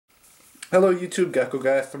Hello YouTube, Gecko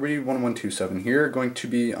Guy 31127 here, going to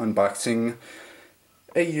be unboxing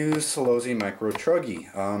a used Losi Micro Truggy.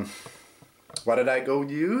 Why did I go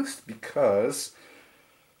used? Because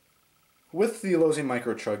with the Losi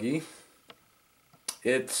Micro Truggy,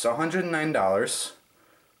 it's $109,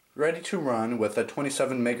 ready to run with a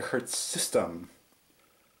 27 megahertz system.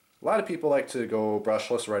 A lot of people like to go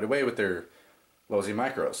brushless right away with their Losi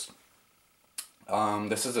Micros.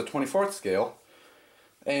 This is a 24th scale.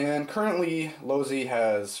 And currently, Losi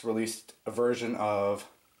has released a version of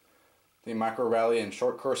the Micro Rally and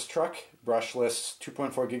Short Course Truck, brushless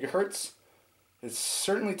 2.4 gigahertz. It's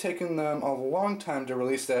certainly taken them a long time to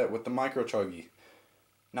release that with the Micro Truggy.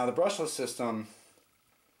 Now, the brushless system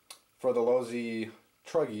for the Losi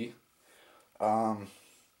Truggy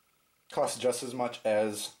costs just as much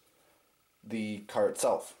as the car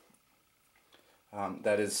itself.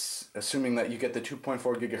 That is assuming that you get the 2.4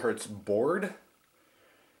 gigahertz board.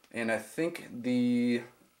 And I think the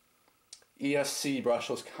ESC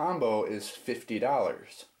brushless combo is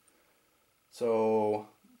 $50. So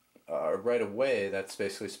right away, that's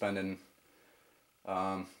basically spending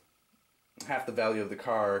half the value of the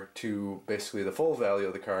car to basically the full value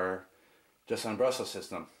of the car just on brushless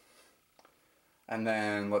system. And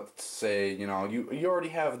then let's say you already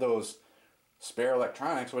have those spare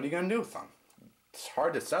electronics. What are you gonna do with them? It's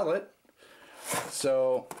hard to sell it.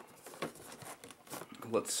 So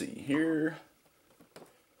let's see here.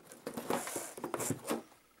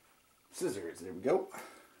 Scissors, there we go.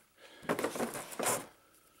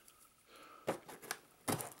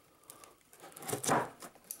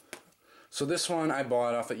 So this one I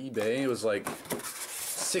bought off of eBay. It was like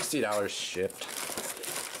 $60 shipped.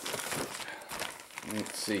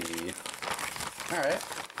 Let's see. Alright.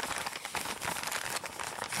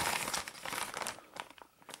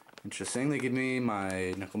 Interesting. They give me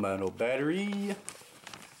my nickel metal battery,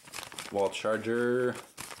 wall charger,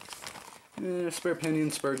 spare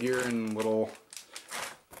pinion, spare gear, and little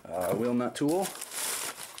wheel nut tool.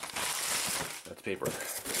 That's paper.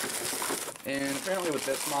 And apparently with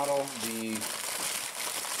this model,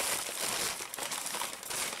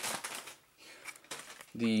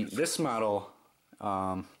 this model,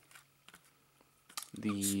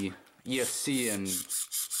 the ESC and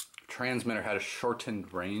transmitter had a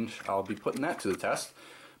shortened range. I'll be putting that to the test.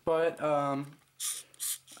 But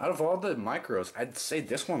out of all the micros, I'd say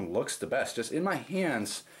this one looks the best. Just in my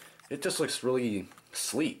hands, it just looks really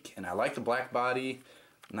sleek. And I like the black body,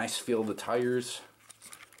 nice feel of the tires.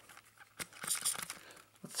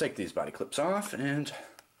 Let's take these body clips off. And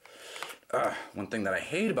one thing that I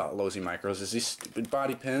hate about Losi Micros is these stupid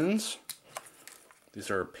body pins. These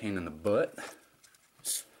are a pain in the butt.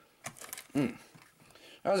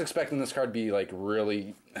 I was expecting this car to be like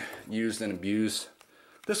really used and abused.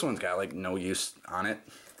 This one's got like no use on it.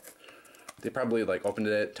 They probably like opened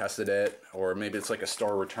it, tested it, or maybe it's like a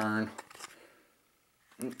store return.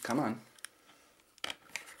 Come on.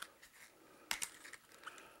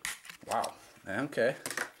 Wow. Okay.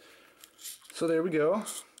 So there we go.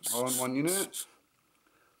 All in one unit.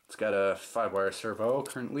 It's got a 5-wire servo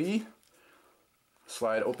currently.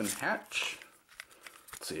 Slide open hatch.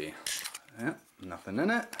 Let's see. Yeah, nothing in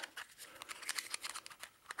it.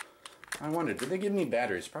 I wonder, did they give me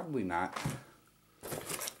batteries? Probably not.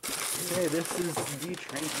 Okay, this is the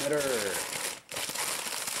transmitter.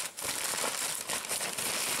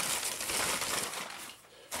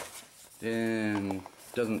 And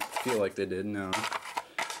doesn't feel like they did, no.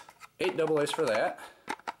 8 AA's for that.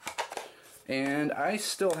 And I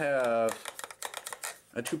still have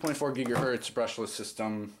a 2.4 gigahertz brushless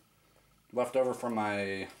system left over from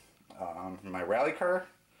my rally car.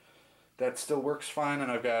 That still works fine,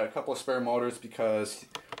 and I've got a couple of spare motors because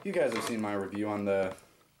you guys have seen my review on the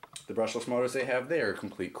brushless motors they have. They are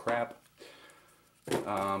complete crap.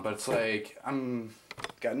 But it's like I'm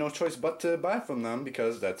got no choice but to buy from them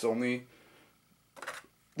because that's only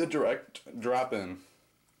the direct drop-in.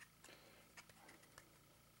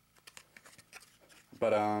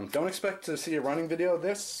 But don't expect to see a running video of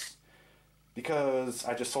this because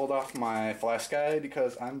I just sold off my flash guy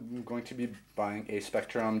because I'm going to be buying a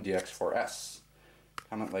Spectrum DX4S.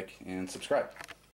 Comment, like, and subscribe.